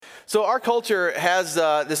So our culture has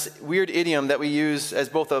this weird idiom that we use as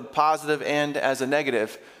both a positive and as a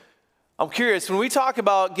negative. I'm curious, when we talk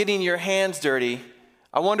about getting your hands dirty,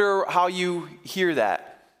 I wonder how you hear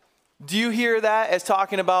that. Do you hear that as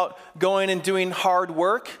talking about going and doing hard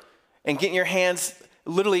work and getting your hands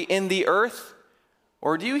literally in the earth?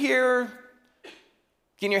 Or do you hear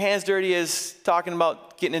getting your hands dirty as talking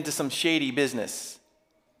about getting into some shady business?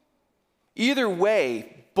 Either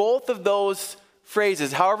way, both of those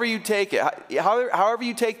phrases, however you take it, however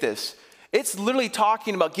you take this, it's literally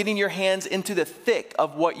talking about getting your hands into the thick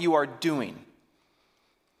of what you are doing.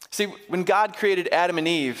 See, when God created Adam and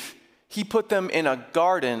Eve, he put them in a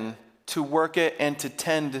garden to work it and to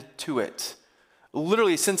tend to it.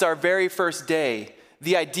 Literally, since our very first day,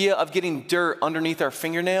 the idea of getting dirt underneath our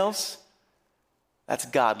fingernails, that's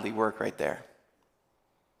godly work right there.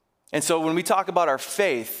 And so when we talk about our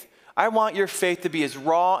faith, I want your faith to be as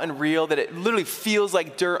raw and real that it literally feels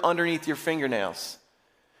like dirt underneath your fingernails.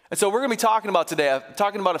 And so we're going to be talking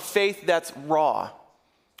about a faith that's raw.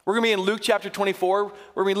 We're going to be in Luke chapter 24.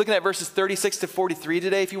 We're going to be looking at verses 36 to 43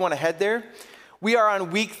 today if you want to head there. We are on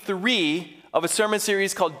week 3 of a sermon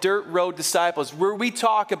series called Dirt Road Disciples, where we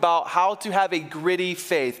talk about how to have a gritty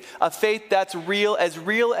faith, a faith that's real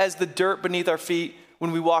as the dirt beneath our feet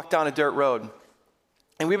when we walk down a dirt road.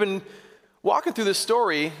 And we've been walking through this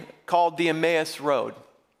story called the Emmaus Road.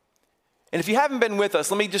 And if you haven't been with us,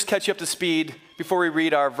 let me just catch you up to speed before we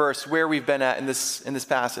read our verse, where we've been at in this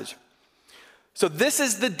passage. So this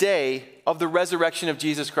is the day of the resurrection of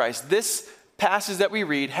Jesus Christ. This passage that we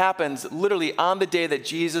read happens literally on the day that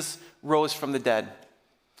Jesus rose from the dead.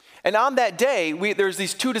 And on that day, there's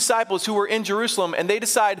these 2 disciples who were in Jerusalem, and they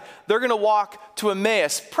decide they're going to walk to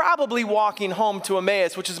Emmaus, probably walking home to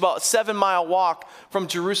Emmaus, which is about a 7-mile walk from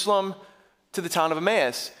Jerusalem to the town of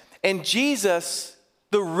Emmaus. And Jesus,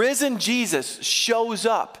 the risen Jesus, shows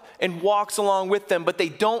up and walks along with them, but they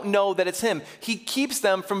don't know that it's him. He keeps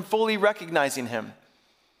them from fully recognizing him.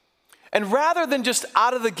 And rather than just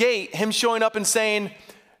out of the gate, him showing up and saying,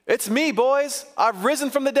 "It's me, boys. I've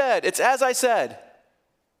risen from the dead. It's as I said."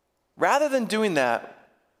 Rather than doing that,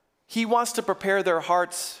 he wants to prepare their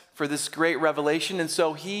hearts for this great revelation. And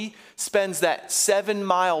so he spends that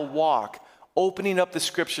 7-mile walk opening up the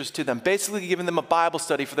scriptures to them, basically giving them a Bible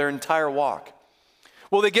study for their entire walk.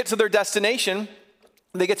 Well, they get to their destination.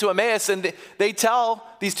 They get to Emmaus, and they tell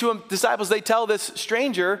these 2 disciples, they tell this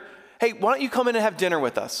stranger, "Hey, why don't you come in and have dinner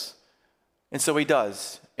with us?" And so he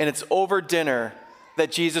does. And it's over dinner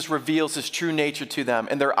that Jesus reveals his true nature to them,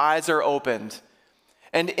 and their eyes are opened.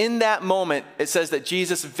 And in that moment, it says that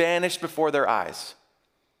Jesus vanished before their eyes.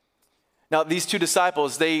 Now, these 2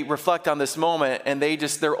 disciples, they reflect on this moment, and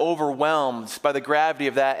they're overwhelmed by the gravity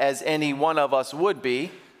of that, as any one of us would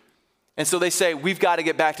be. And so they say, "We've got to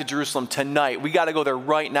get back to Jerusalem tonight. We got to go there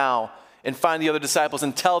right now and find the other disciples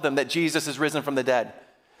and tell them that Jesus is risen from the dead."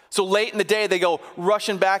 So late in the day, they go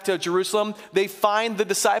rushing back to Jerusalem. They find the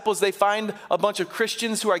disciples. They find a bunch of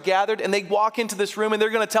Christians who are gathered, and they walk into this room, and they're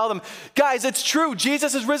going to tell them, "Guys, it's true.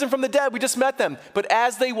 Jesus is risen from the dead. We just met them." But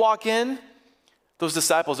as they walk in, those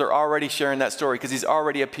disciples are already sharing that story because he's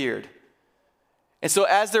already appeared. And so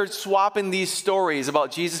as they're swapping these stories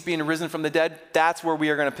about Jesus being risen from the dead, that's where we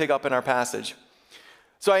are going to pick up in our passage.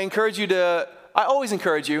 So I always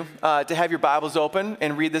encourage you to have your Bibles open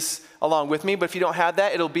and read this along with me. But if you don't have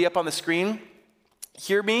that, it'll be up on the screen.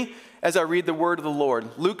 Hear me as I read the word of the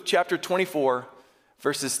Lord. Luke chapter 24,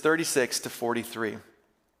 verses 36 to 43.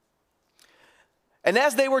 "And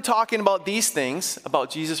as they were talking about these things,"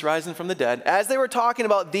 about Jesus rising from the dead, "as they were talking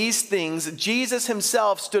about these things, Jesus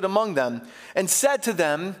himself stood among them and said to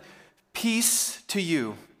them, 'Peace to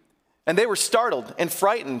you.' And they were startled and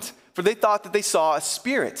frightened, for they thought that they saw a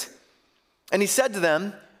spirit. And he said to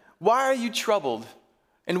them, 'Why are you troubled?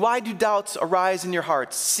 And why do doubts arise in your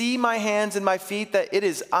hearts? See my hands and my feet, that it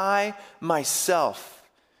is I myself.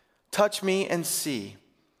 Touch me and see.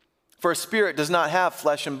 For a spirit does not have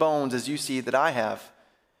flesh and bones, as you see that I have.'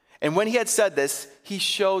 And when he had said this, he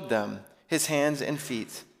showed them his hands and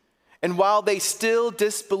feet. And while they still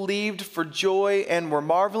disbelieved for joy and were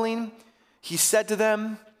marveling, he said to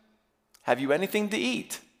them, 'Have you anything to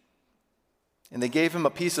eat?' And they gave him a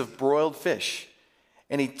piece of broiled fish,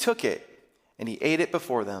 and he took it, and he ate it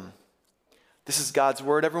before them." This is God's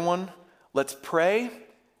word, everyone. Let's pray,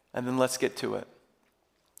 and then let's get to it.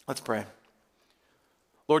 Let's pray.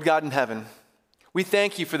 Lord God in heaven, we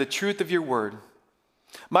thank you for the truth of your word.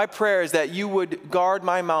 My prayer is that you would guard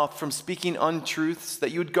my mouth from speaking untruths,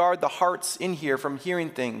 that you would guard the hearts in here from hearing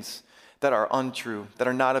things that are untrue, that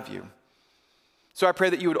are not of you. So I pray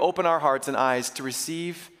that you would open our hearts and eyes to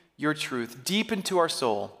receive your truth deep into our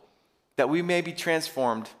soul, that we may be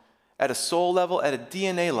transformed at a soul level, at a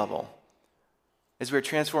DNA level, as we are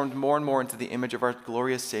transformed more and more into the image of our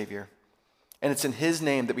glorious Savior. And it's in his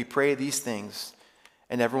name that we pray these things.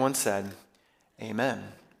 And everyone said, amen.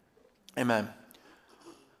 Amen.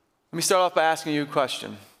 Let me start off by asking you a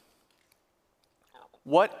question.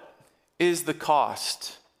 What is the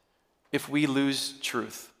cost if we lose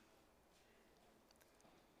truth?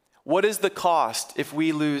 What is the cost if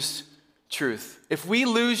we lose truth? If we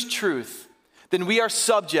lose truth, then we are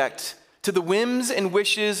subject to the whims and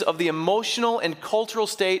wishes of the emotional and cultural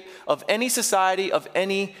state of any society, of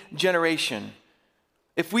any generation.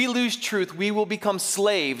 If we lose truth, we will become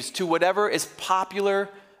slaves to whatever is popular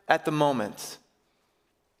at the moment.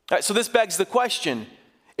 All right, so this begs the question,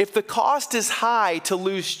 if the cost is high to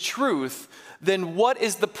lose truth, then what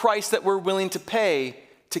is the price that we're willing to pay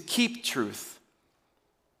to keep truth?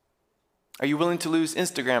 Are you willing to lose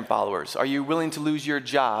Instagram followers? Are you willing to lose your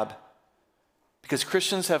job? Because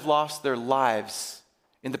Christians have lost their lives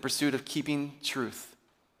in the pursuit of keeping truth.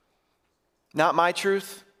 Not my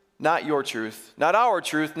truth, not your truth, not our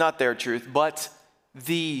truth, not their truth, but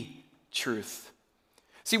the truth.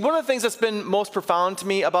 See, one of the things that's been most profound to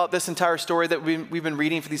me about this entire story that we've been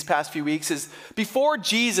reading for these past few weeks is before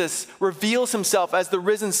Jesus reveals himself as the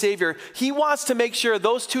risen Savior, he wants to make sure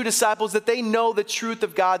those two disciples that they know the truth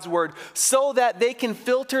of God's word so that they can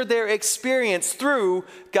filter their experience through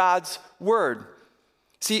God's word.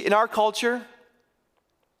 See, in our culture,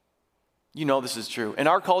 you know this is true. In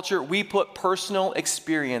our culture, we put personal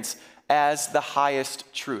experience as the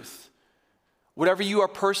highest truth. Whatever you are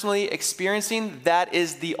personally experiencing, that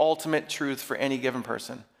is the ultimate truth for any given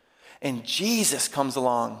person. And Jesus comes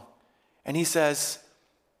along and he says,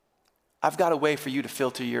 I've got a way for you to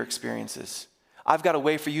filter your experiences. I've got a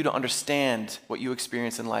way for you to understand what you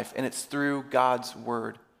experience in life, and it's through God's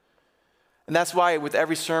word. And that's why with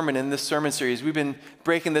every sermon in this sermon series, we've been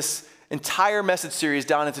breaking this entire message series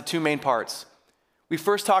down into two main parts. We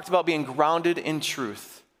first talked about being grounded in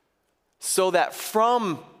truth so that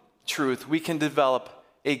from truth we can develop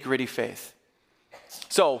a gritty faith.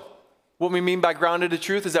 So what we mean by grounded in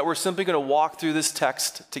truth is that we're simply going to walk through this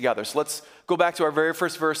text together. So let's go back to our very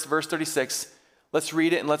first verse, verse 36. Let's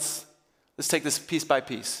read it and let's take this piece by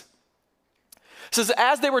piece. It says,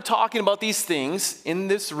 as they were talking about these things in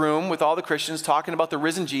this room with all the Christians talking about the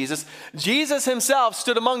risen Jesus, Jesus himself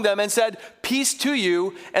stood among them and said, peace to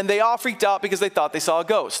you. And they all freaked out because they thought they saw a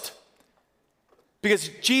ghost. Because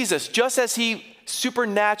Jesus, just as he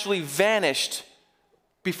supernaturally vanished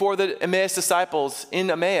before the Emmaus disciples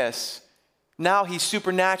in Emmaus, now he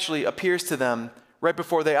supernaturally appears to them right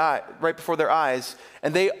before their eyes.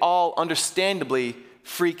 And they all understandably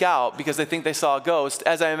freak out because they think they saw a ghost,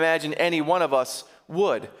 as I imagine any one of us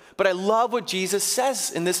would. But I love what Jesus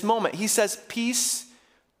says in this moment. He says, peace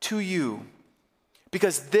to you.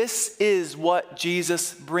 Because this is what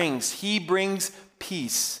Jesus brings. He brings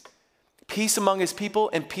peace. Peace among his people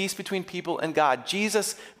and peace between people and God.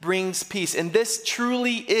 Jesus brings peace. And this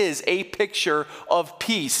truly is a picture of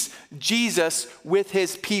peace. Jesus with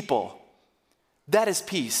his people. That is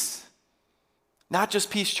peace. Not just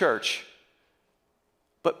peace, church,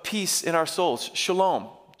 but peace in our souls. Shalom.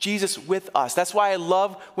 Jesus with us. That's why I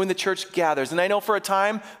love when the church gathers. And I know for a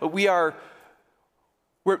time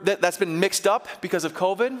that's been mixed up because of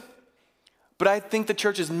COVID. But I think the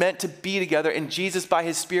church is meant to be together, and Jesus by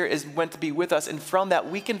his Spirit is meant to be with us. And from that,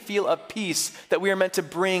 we can feel a peace that we are meant to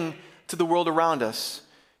bring to the world around us.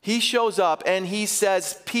 He shows up and he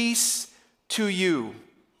says, peace to you.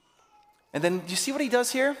 And then do you see what he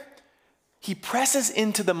does here? He presses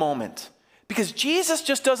into the moment. Because Jesus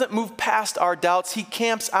just doesn't move past our doubts. He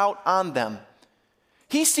camps out on them.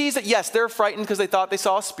 He sees that, yes, they're frightened because they thought they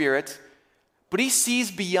saw a spirit. But he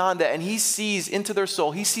sees beyond that, and he sees into their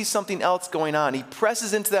soul. He sees something else going on. He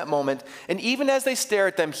presses into that moment. And even as they stare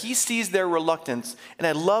at them, he sees their reluctance. And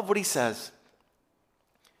I love what he says.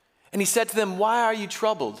 And he said to them, why are you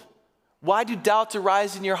troubled? Why do doubts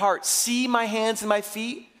arise in your heart? See my hands and my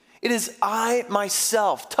feet? It is I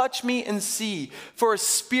myself. Touch me and see. For a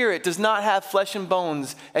spirit does not have flesh and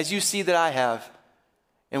bones, as you see that I have.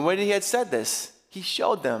 And when he had said this, he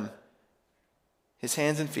showed them his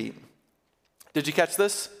hands and feet. Did you catch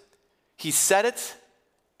this? He said it,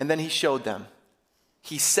 and then he showed them.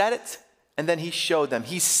 He said it, and then he showed them.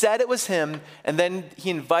 He said it was him, and then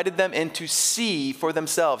he invited them in to see for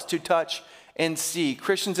themselves, to touch and see.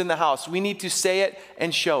 Christians in the house, we need to say it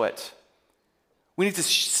and show it. We need to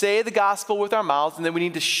say the gospel with our mouths, and then we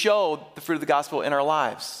need to show the fruit of the gospel in our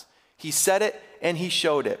lives. He said it, and he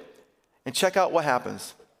showed it. And check out what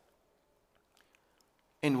happens.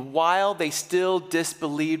 And while they still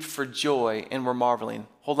disbelieved for joy and were marveling.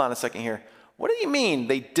 Hold on a second here. What do you mean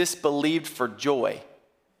they disbelieved for joy?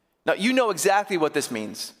 Now, you know exactly what this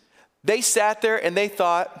means. They sat there and they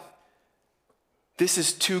thought, this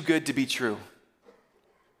is too good to be true.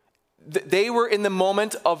 They were in the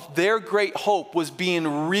moment of their great hope was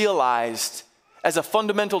being realized as a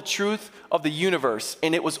fundamental truth of the universe,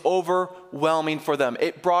 and it was overwhelming for them.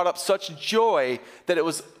 It brought up such joy that it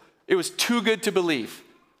was too good to believe.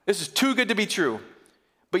 This is too good to be true.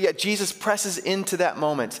 But yet Jesus presses into that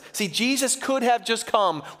moment. See, Jesus could have just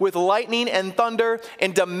come with lightning and thunder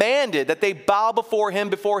and demanded that they bow before him,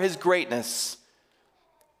 before his greatness.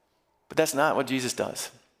 But that's not what Jesus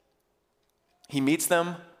does. He meets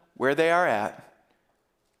them where they are at.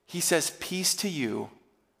 He says, peace to you,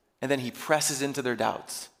 and then he presses into their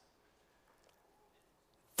doubts.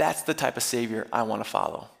 That's the type of Savior I want to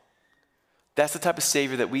follow. That's the type of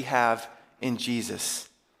Savior that we have in Jesus.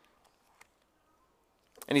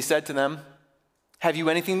 And he said to them, have you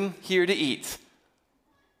anything here to eat?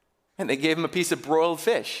 And they gave him a piece of broiled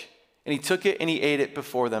fish. And he took it and he ate it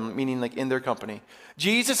before them, meaning like in their company.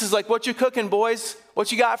 Jesus is like, what you cooking, boys?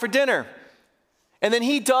 What you got for dinner? And then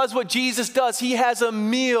he does what Jesus does. He has a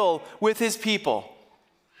meal with his people.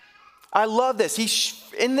 I love this.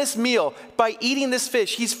 In this meal, by eating this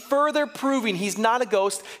fish, he's further proving he's not a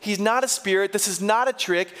ghost. He's not a spirit. This is not a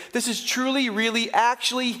trick. This is truly, really,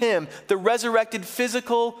 actually him, the resurrected,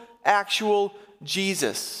 physical, actual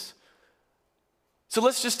Jesus. So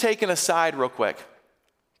let's just take an aside real quick.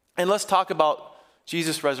 And let's talk about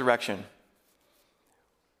Jesus' resurrection.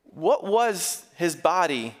 What was his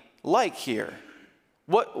body like here?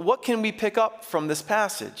 What can we pick up from this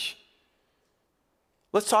passage?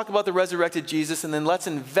 Let's talk about the resurrected Jesus, and then let's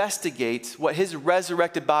investigate what his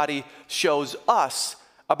resurrected body shows us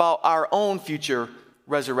about our own future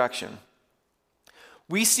resurrection.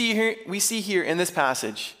 We see here in this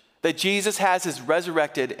passage that Jesus has his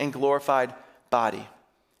resurrected and glorified body.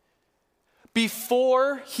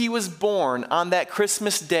 Before he was born on that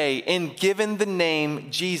Christmas day and given the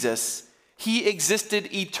name Jesus, he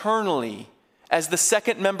existed eternally as the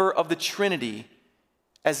second member of the Trinity,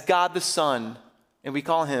 as God the Son, and we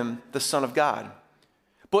call him the Son of God.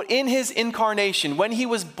 But in his incarnation, when he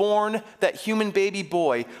was born, that human baby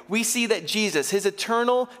boy, we see that Jesus, his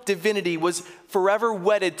eternal divinity, was forever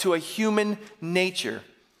wedded to a human nature.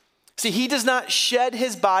 See, he does not shed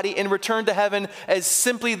his body and return to heaven as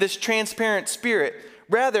simply this transparent spirit.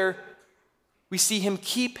 Rather, we see him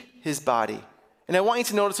keep his body. And I want you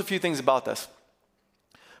to notice a few things about this.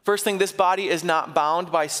 First thing, this body is not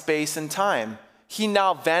bound by space and time. He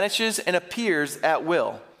now vanishes and appears at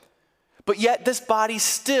will. But yet this body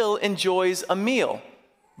still enjoys a meal.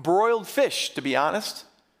 Broiled fish, to be honest.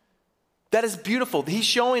 That is beautiful. He's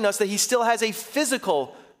showing us that he still has a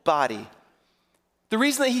physical body. The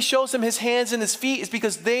reason that he shows them his hands and his feet is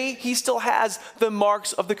because he still has the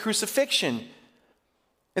marks of the crucifixion.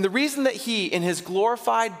 And the reason that he, in his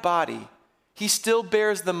glorified body, he still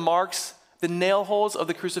bears the marks, the nail holes of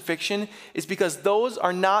the crucifixion, is because those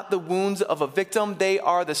are not the wounds of a victim, they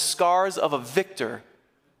are the scars of a victor.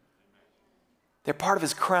 They're part of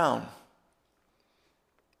his crown.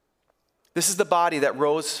 This is the body that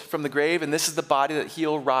rose from the grave, and this is the body that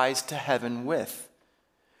he'll rise to heaven with.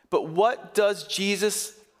 But what does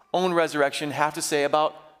Jesus' own resurrection have to say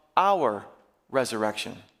about our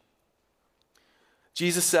resurrection?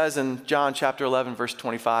 Jesus says in John chapter 11, verse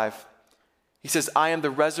 25, he says, I am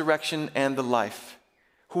the resurrection and the life.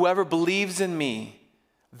 Whoever believes in me,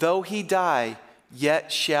 though he die,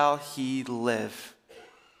 yet shall he live.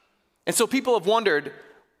 And so people have wondered,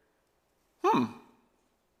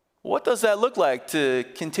 what does that look like to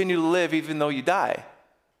continue to live even though you die?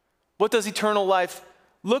 What does eternal life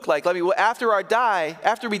look like? I mean, after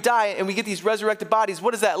we die and we get these resurrected bodies,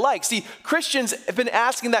 what is that like? See, Christians have been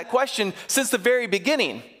asking that question since the very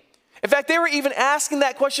beginning. In fact, they were even asking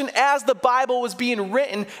that question as the Bible was being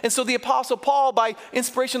written. And so the Apostle Paul, by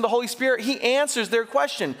inspiration of the Holy Spirit, he answers their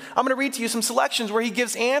question. I'm going to read to you some selections where he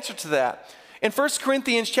gives answer to that. In 1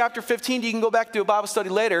 Corinthians chapter 15, you can go back to a Bible study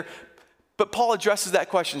later, but Paul addresses that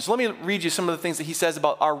question. So let me read you some of the things that he says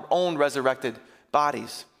about our own resurrected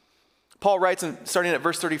bodies. Paul writes, starting at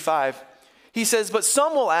verse 35, he says, but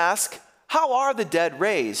some will ask, how are the dead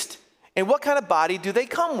raised? And what kind of body do they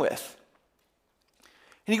come with?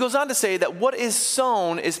 And he goes on to say that what is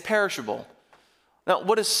sown is perishable. Now,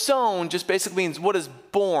 what is sown just basically means what is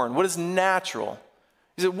born, what is natural.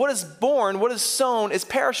 He said, what is born, what is sown is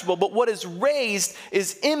perishable, but what is raised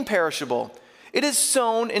is imperishable. It is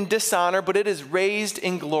sown in dishonor, but it is raised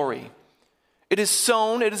in glory. It is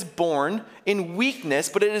sown, it is born in weakness,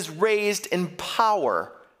 but it is raised in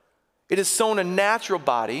power. It is sown a natural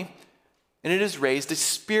body, and it is raised a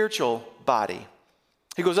spiritual body.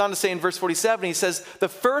 He goes on to say in verse 47, he says, the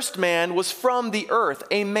first man was from the earth,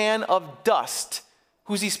 a man of dust.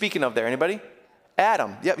 Who's he speaking of there? Anybody?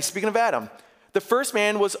 Adam. Yep, he's speaking of Adam. The first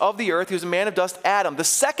man was of the earth. He was a man of dust, Adam. The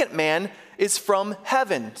second man is from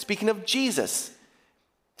heaven, speaking of Jesus.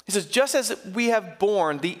 He says, just as we have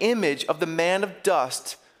borne the image of the man of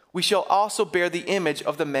dust, we shall also bear the image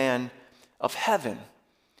of the man of heaven.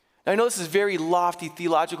 Now, I know this is very lofty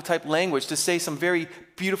theological type language to say some very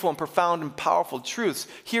beautiful and profound and powerful truths.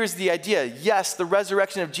 Here's the idea. Yes, the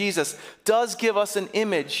resurrection of Jesus does give us an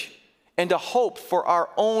image and a hope for our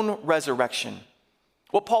own resurrection.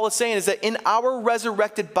 What Paul is saying is that in our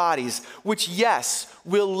resurrected bodies, which, yes,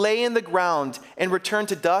 will lay in the ground and return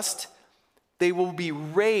to dust, they will be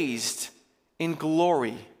raised in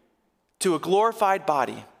glory to a glorified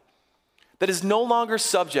body that is no longer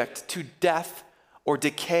subject to death or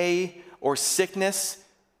decay or sickness.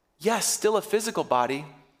 Yes, still a physical body,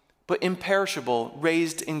 but imperishable,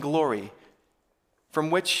 raised in glory,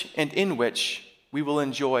 from which and in which we will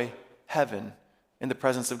enjoy heaven in the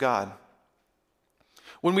presence of God.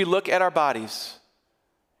 When we look at our bodies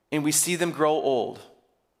and we see them grow old,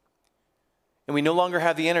 and we no longer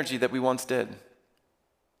have the energy that we once did,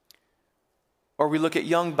 or we look at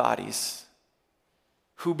young bodies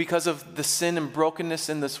who, because of the sin and brokenness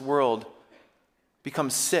in this world,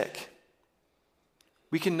 become sick,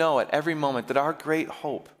 we can know at every moment that our great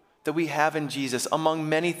hope that we have in Jesus, among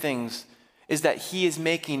many things, is that he is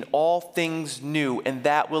making all things new, and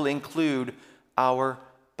that will include our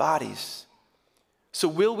bodies. So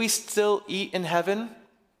will we still eat in heaven?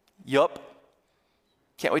 Yup.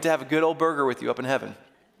 Can't wait to have a good old burger with you up in heaven,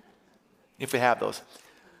 if we have those.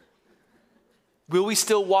 Will we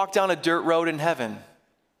still walk down a dirt road in heaven?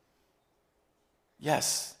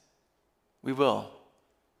 Yes, we will.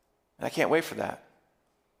 And I can't wait for that.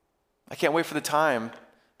 I can't wait for the time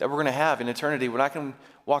that we're going to have in eternity when I can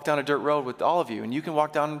walk down a dirt road with all of you, and you can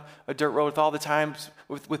walk down a dirt road with all the times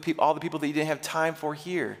with people, all the people that you didn't have time for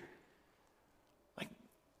here. Like,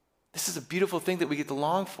 this is a beautiful thing that we get to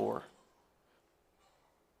long for.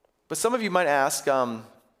 But some of you might ask,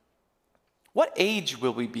 what age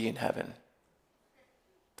will we be in heaven?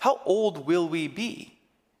 How old will we be?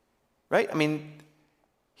 Right? I mean,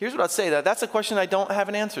 here's what I'd say. That's a question I don't have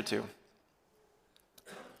an answer to.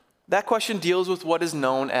 That question deals with what is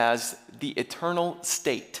known as the eternal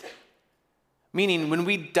state. Meaning, when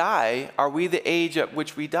we die, are we the age at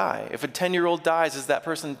which we die? If a 10-year-old dies, is that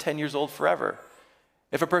person 10 years old forever?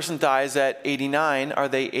 If a person dies at 89, are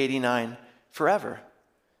they 89 forever?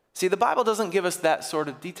 See, the Bible doesn't give us that sort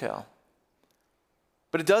of detail.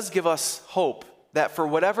 But it does give us hope that for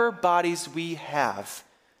whatever bodies we have,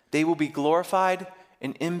 they will be glorified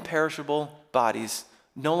and imperishable bodies,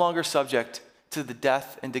 no longer subject to the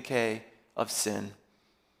death and decay of sin.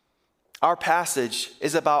 Our passage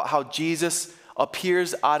is about how Jesus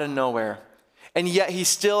appears out of nowhere, and yet he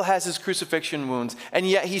still has his crucifixion wounds, and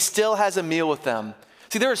yet he still has a meal with them.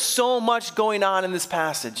 See, there is so much going on in this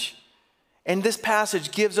passage, and this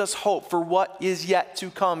passage gives us hope for what is yet to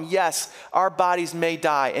come. Yes, our bodies may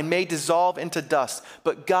die and may dissolve into dust,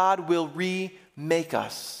 but God will remake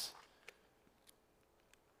us.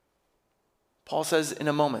 Paul says in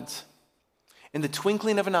a moment, in the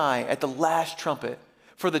twinkling of an eye, at the last trumpet,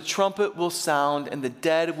 for the trumpet will sound and the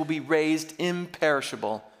dead will be raised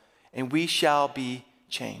imperishable, and we shall be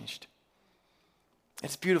changed.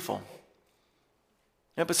 It's beautiful.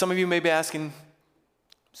 Yeah, but some of you may be asking,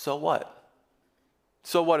 so what?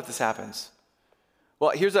 So what if this happens?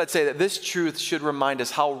 Well, here's what I'd say, that this truth should remind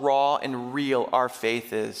us how raw and real our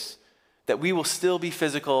faith is, that we will still be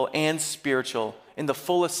physical and spiritual in the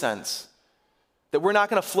fullest sense, that we're not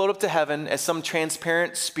going to float up to heaven as some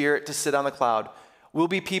transparent spirit to sit on the cloud. We'll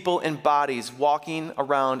be people in bodies walking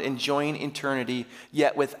around enjoying eternity,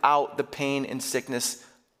 yet without the pain and sickness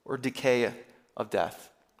or decay of death.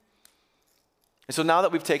 And so now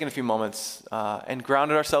that we've taken a few moments and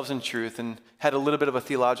grounded ourselves in truth and had a little bit of a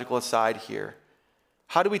theological aside here,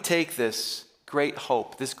 how do we take this great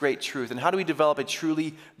hope, this great truth, and how do we develop a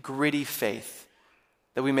truly gritty faith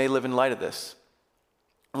that we may live in light of this?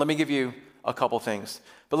 Let me give you a couple things.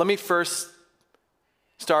 But let me first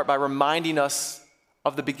start by reminding us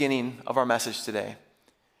of the beginning of our message today.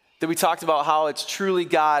 That we talked about how it's truly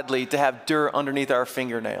godly to have dirt underneath our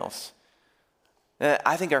fingernails. And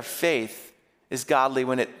I think our faith is godly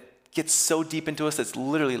when it gets so deep into us that it's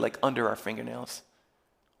literally like under our fingernails.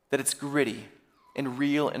 That it's gritty and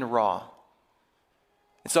real and raw.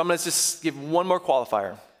 And so I'm going to just give one more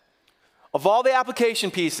qualifier. Of all the application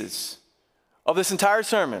pieces of this entire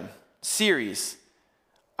sermon series,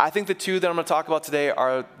 I think the two that I'm going to talk about today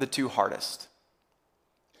are the two hardest.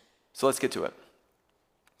 So let's get to it.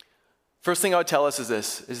 First thing I would tell us is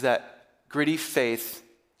this, is that gritty faith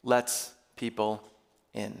lets people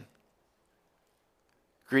in.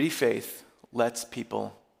 Gritty faith lets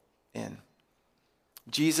people in.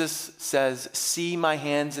 Jesus says, see my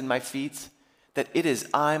hands and my feet, that it is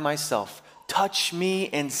I myself. Touch me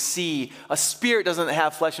and see. A spirit doesn't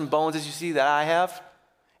have flesh and bones as you see that I have.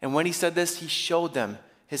 And when he said this, he showed them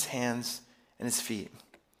his hands and his feet.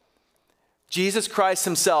 Jesus Christ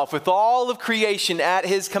himself, with all of creation at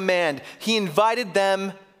his command, he invited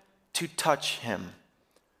them to touch him,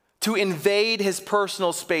 to invade his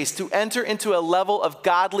personal space, to enter into a level of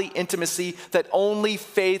godly intimacy that only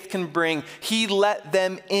faith can bring. He let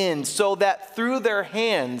them in so that through their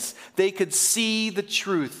hands they could see the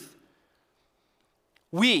truth.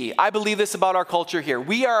 I believe this about our culture here.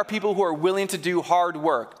 We are a people who are willing to do hard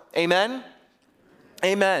work. Amen?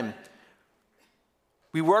 Amen.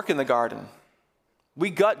 We work in the garden. We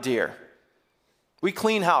gut deer. We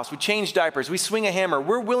clean house. We change diapers. We swing a hammer.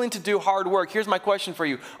 We're willing to do hard work. Here's my question for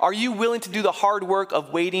you. Are you willing to do the hard work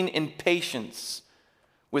of waiting in patience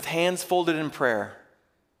with hands folded in prayer,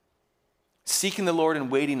 seeking the Lord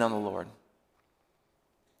and waiting on the Lord?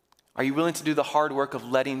 Are you willing to do the hard work of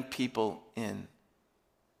letting people in?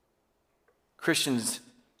 Christians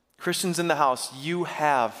in the house, you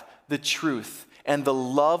have the truth and the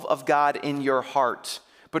love of God in your heart.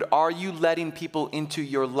 But are you letting people into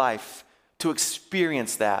your life to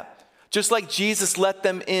experience that? Just like Jesus let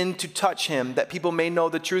them in to touch him, that people may know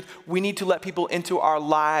the truth, we need to let people into our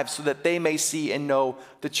lives so that they may see and know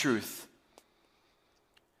the truth.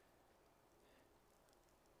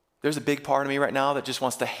 There's a big part of me right now that just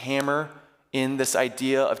wants to hammer in this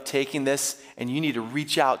idea of taking this, and you need to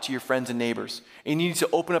reach out to your friends and neighbors. And you need to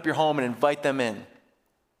open up your home and invite them in.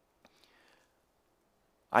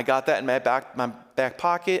 I got that in my back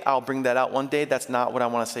pocket. I'll bring that out one day. That's not what I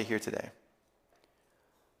want to say here today.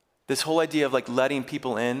 This whole idea of like letting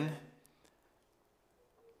people in,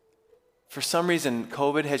 for some reason,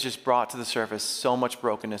 COVID has just brought to the surface so much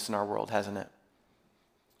brokenness in our world, hasn't it?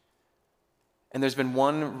 And there's been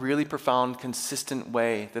one really profound, consistent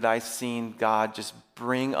way that I've seen God just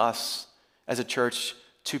bring us as a church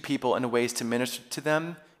to people in ways to minister to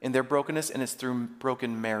them in their brokenness, and it's through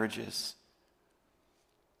broken marriages.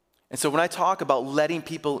 And so when I talk about letting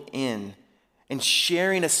people in and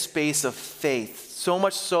sharing a space of faith, so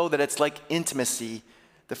much so that it's like intimacy,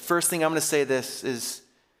 the first thing I'm going to say this is,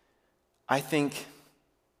 I think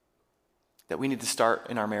that we need to start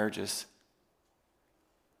in our marriages.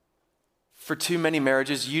 For too many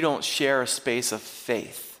marriages, you don't share a space of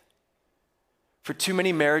faith. For too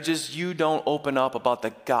many marriages, you don't open up about the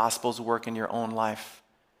gospel's work in your own life.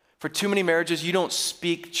 For too many marriages, you don't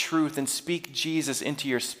speak truth and speak Jesus into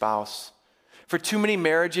your spouse. For too many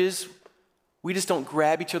marriages, we just don't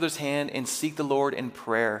grab each other's hand and seek the Lord in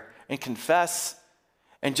prayer and confess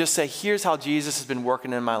and just say, here's how Jesus has been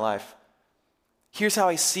working in my life. Here's how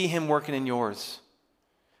I see him working in yours.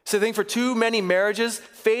 So I think for too many marriages,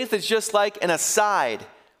 faith is just like an aside.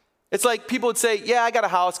 It's like people would say, yeah, I got a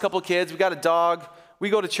house, a couple of kids, we got a dog, we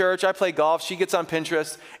go to church, I play golf, she gets on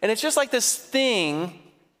Pinterest. And it's just like this thing,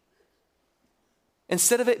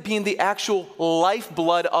 instead of it being the actual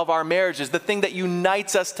lifeblood of our marriages, the thing that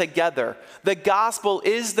unites us together. The gospel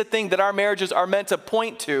is the thing that our marriages are meant to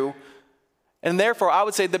point to. And therefore, I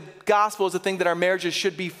would say the gospel is the thing that our marriages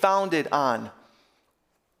should be founded on.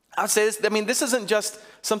 I would say this, this isn't just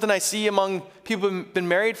something I see among people who've been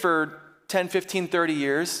married for 10, 15, 30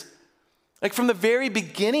 years. Like from the very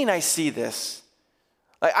beginning, I see this.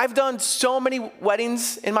 Like I've done so many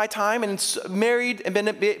weddings in my time and married and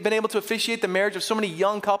been able to officiate the marriage of so many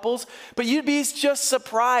young couples, but you'd be just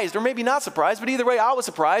surprised, or maybe not surprised, but either way, I was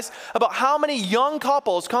surprised about how many young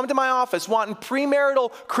couples come to my office wanting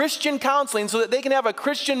premarital Christian counseling so that they can have a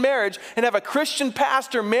Christian marriage and have a Christian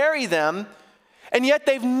pastor marry them, and yet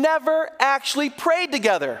they've never actually prayed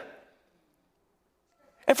together.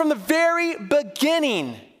 And from the very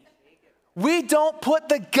beginning, we don't put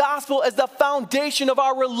the gospel as the foundation of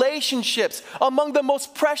our relationships, among the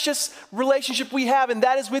most precious relationship we have, and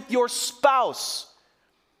that is with your spouse.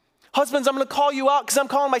 Husbands, I'm going to call you out because I'm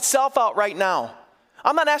calling myself out right now.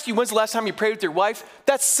 I'm not asking you when's the last time you prayed with your wife.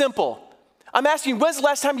 That's simple. I'm asking you, when's the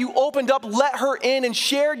last time you opened up, let her in, and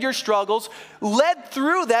shared your struggles, led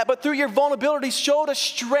through that, but through your vulnerability, showed a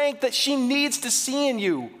strength that she needs to see in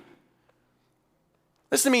you?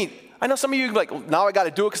 Listen to me. I know some of you are like, well, now I got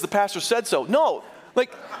to do it because the pastor said so. No,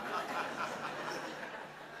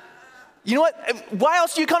 you know what? Why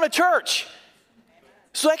else do you come to church?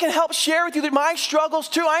 So I can help share with you my struggles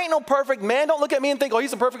too. I ain't no perfect man. Don't look at me and think, oh,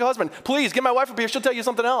 he's a perfect husband. Please, get my wife up here. She'll tell you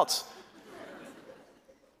something else.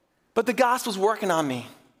 But the gospel's working on me.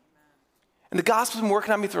 And the gospel's been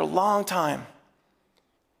working on me for a long time.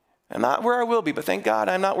 I'm not where I will be, but thank God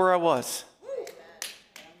I'm not where I was.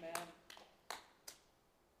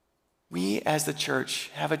 We as the church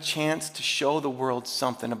have a chance to show the world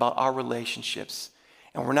something about our relationships.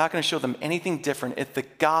 And we're not going to show them anything different if the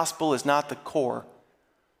gospel is not the core.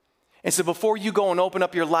 And so before you go and open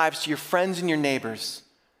up your lives to your friends and your neighbors,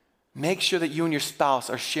 make sure that you and your spouse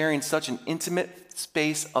are sharing such an intimate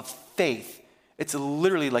space of faith. It's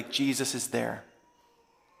literally like Jesus is there.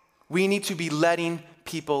 We need to be letting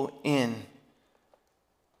people in.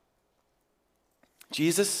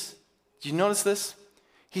 Jesus, do you notice this?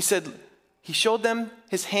 He said, he showed them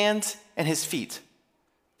his hands and his feet.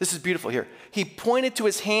 This is beautiful here. He pointed to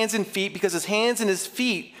his hands and feet because his hands and his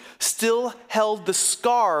feet still held the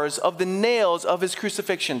scars of the nails of his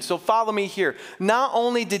crucifixion. So follow me here. Not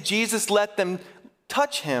only did Jesus let them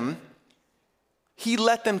touch him, he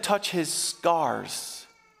let them touch his scars.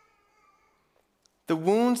 The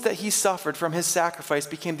wounds that he suffered from his sacrifice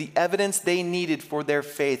became the evidence they needed for their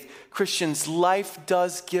faith. Christians, life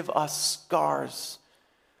does give us scars.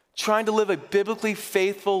 Trying to live a biblically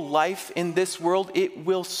faithful life in this world, it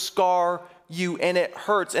will scar you, and it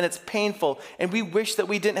hurts, and it's painful, and we wish that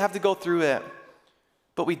we didn't have to go through it,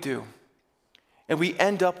 but we do, and we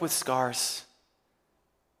end up with scars.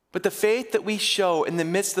 But the faith that we show in the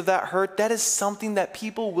midst of that hurt, that is something that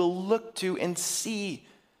people will look to and see,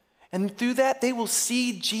 and through that, they will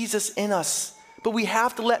see Jesus in us. But we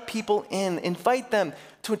have to let people in, invite them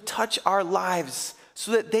to touch our lives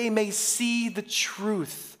so that they may see the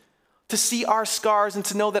truth, to see our scars and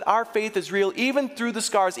to know that our faith is real. Even through the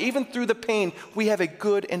scars, even through the pain, we have a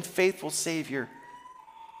good and faithful Savior.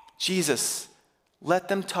 Jesus, let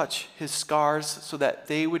them touch his scars so that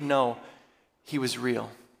they would know he was real.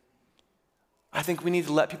 I think we need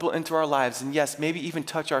to let people into our lives, and yes, maybe even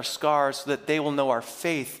touch our scars so that they will know our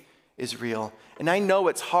faith is real. And I know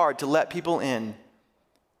it's hard to let people in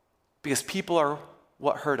because people are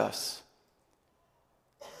what hurt us.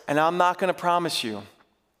 And I'm not going to promise you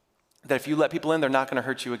that if you let people in, they're not going to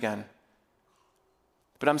hurt you again.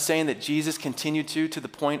 But I'm saying that Jesus continued to the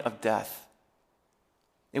point of death.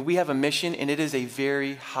 And we have a mission, and it is a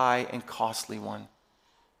very high and costly one.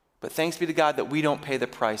 But thanks be to God that we don't pay the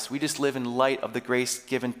price. We just live in light of the grace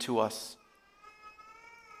given to us.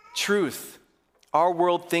 Truth, our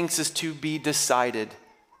world thinks, is to be decided.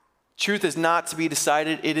 Truth is not to be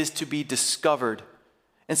decided, it is to be discovered.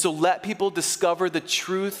 And so let people discover the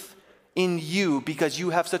truth in you because you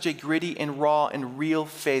have such a gritty and raw and real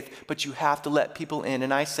faith, but you have to let people in.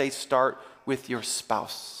 And I say start with your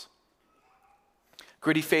spouse.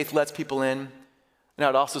 Gritty faith lets people in. And I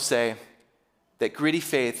would also say that gritty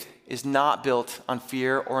faith is not built on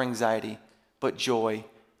fear or anxiety, but joy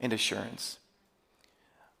and assurance.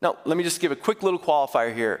 Now, let me just give a quick little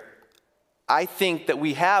qualifier here. I think that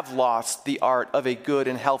we have lost the art of a good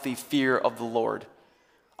and healthy fear of the Lord.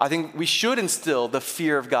 I think we should instill the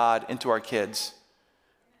fear of God into our kids,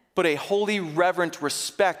 but a holy, reverent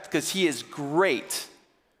respect because he is great.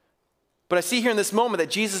 But I see here in this moment that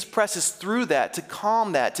Jesus presses through that to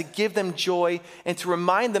calm that, to give them joy, and to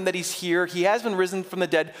remind them that he's here. He has been risen from the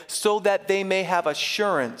dead so that they may have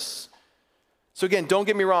assurance. So again, don't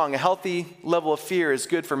get me wrong, a healthy level of fear is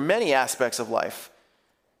good for many aspects of life.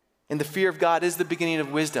 And the fear of God is the beginning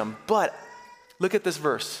of wisdom. But look at this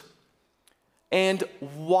verse. And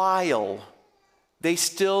while they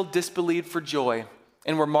still disbelieved for joy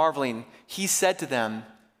and were marveling, he said to them,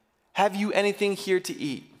 "Have you anything here to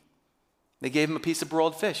eat?" They gave him a piece of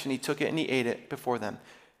broiled fish, and he took it and he ate it before them.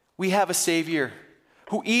 We have a Savior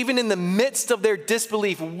who, even in the midst of their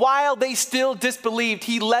disbelief, while they still disbelieved,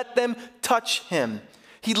 he let them touch him.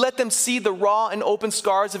 He let them see the raw and open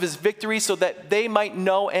scars of his victory so that they might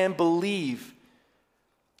know and believe.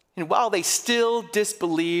 And while they still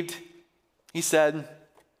disbelieved, he said,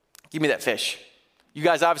 "Give me that fish. You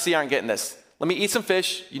guys obviously aren't getting this. Let me eat some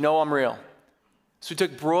fish. You know I'm real." So he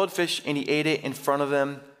took broiled fish and he ate it in front of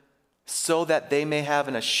them so that they may have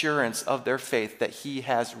an assurance of their faith that he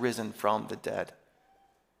has risen from the dead.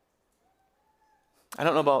 I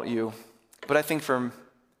don't know about you, but I think for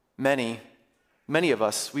many of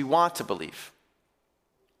us, we want to believe.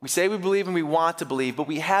 We say we believe and we want to believe, but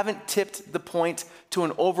we haven't tipped the point to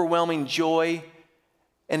an overwhelming joy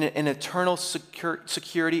and an eternal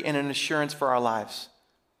security and an assurance for our lives.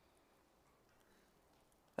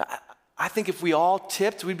 I think if we all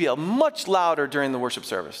tipped, we'd be much louder during the worship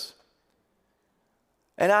service.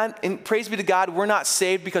 And praise be to God, we're not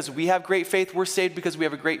saved because we have great faith. We're saved because we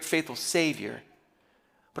have a great, faithful Savior.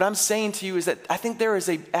 What I'm saying to you is that I think there is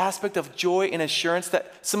an aspect of joy and assurance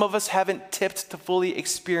that some of us haven't tipped to fully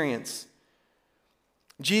experience.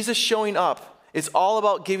 Jesus showing up is all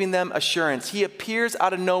about giving them assurance. He appears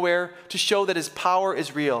out of nowhere to show that his power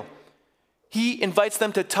is real. He invites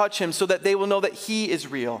them to touch him so that they will know that he is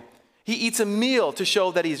real. He eats a meal to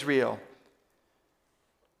show that he's real,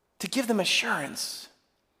 to give them assurance.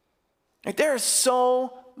 Like, there is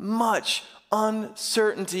so much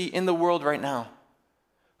uncertainty in the world right now.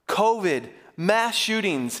 COVID, mass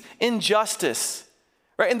shootings, injustice,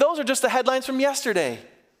 right? And those are just the headlines from yesterday.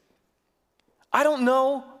 I don't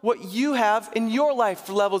know what you have in your life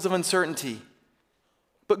for levels of uncertainty.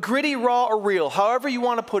 But gritty, raw, or real, however you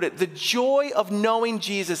want to put it, the joy of knowing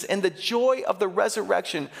Jesus and the joy of the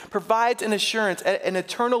resurrection provides an assurance at an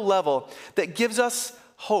eternal level that gives us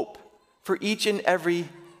hope for each and every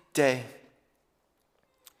day.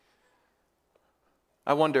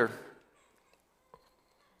 I wonder,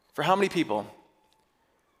 for how many people,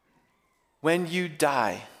 when you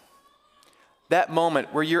die, that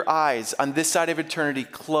moment where your eyes on this side of eternity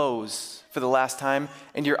close for the last time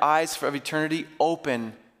and your eyes of eternity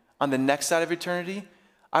open on the next side of eternity,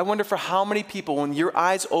 I wonder for how many people, when your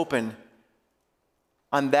eyes open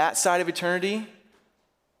on that side of eternity,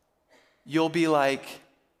 you'll be like,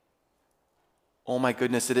 oh my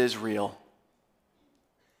goodness, it is real.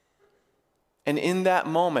 And in that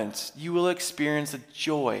moment, you will experience a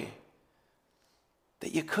joy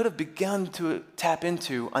that you could have begun to tap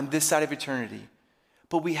into on this side of eternity.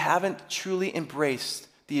 But we haven't truly embraced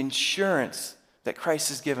the insurance that Christ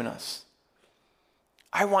has given us.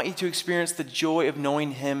 I want you to experience the joy of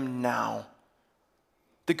knowing him now.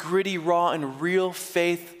 The gritty, raw, and real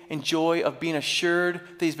faith and joy of being assured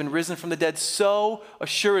that he's been risen from the dead so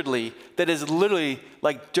assuredly that it is literally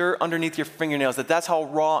like dirt underneath your fingernails, that's how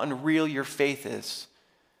raw and real your faith is.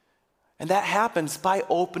 And that happens by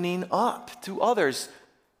opening up to others,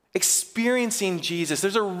 experiencing Jesus.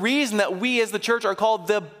 There's a reason that we as the church are called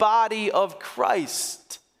the body of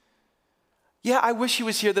Christ. Yeah, I wish he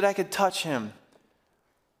was here that I could touch him.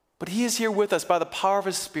 But he is here with us by the power of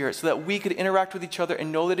his Spirit so that we could interact with each other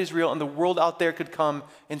and know that he's real, and the world out there could come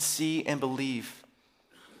and see and believe.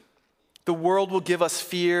 The world will give us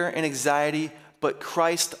fear and anxiety, but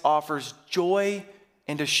Christ offers joy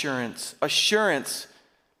and assurance. Assurance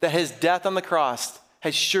that his death on the cross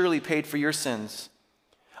has surely paid for your sins.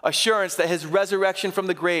 Assurance that his resurrection from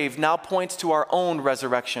the grave now points to our own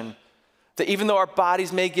resurrection. That even though our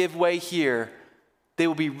bodies may give way here, they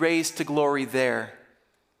will be raised to glory there.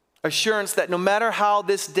 Assurance that no matter how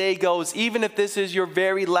this day goes, even if this is your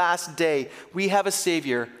very last day, we have a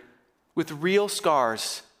Savior with real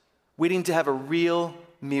scars waiting to have a real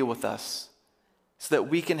meal with us so that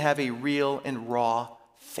we can have a real and raw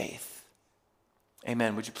faith.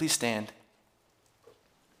 Amen. Would you please stand?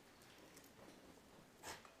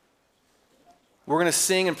 We're going to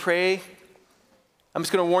sing and pray. I'm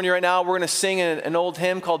just going to warn you right now, we're going to sing an old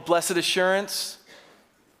hymn called Blessed Assurance.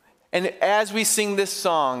 And as we sing this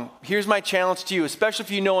song, here's my challenge to you, especially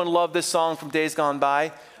if you know and love this song from days gone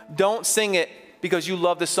by. Don't sing it because you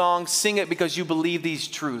love the song. Sing it because you believe these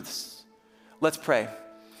truths. Let's pray.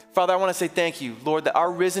 Father, I want to say thank you, Lord, that our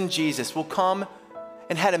risen Jesus will come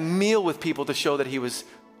and had a meal with people to show that he was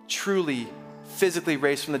truly physically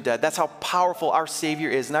raised from the dead. That's how powerful our Savior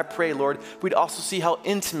is. And I pray, Lord, we'd also see how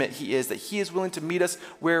intimate he is, that he is willing to meet us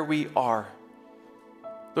where we are.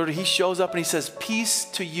 Lord, he shows up and he says, peace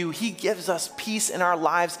to you. He gives us peace in our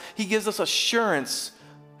lives. He gives us assurance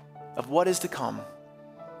of what is to come.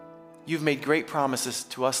 You've made great promises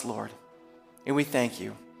to us, Lord, and we thank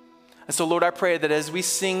you. And so, Lord, I pray that as we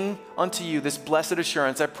sing unto you this blessed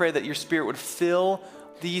assurance, I pray that your Spirit would fill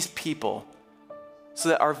these people so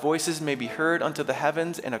that our voices may be heard unto the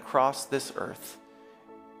heavens and across this earth,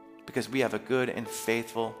 because we have a good and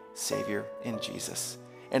faithful Savior in Jesus.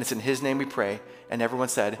 And it's in his name we pray. And everyone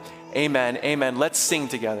said, amen, amen. Let's sing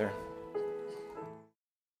together.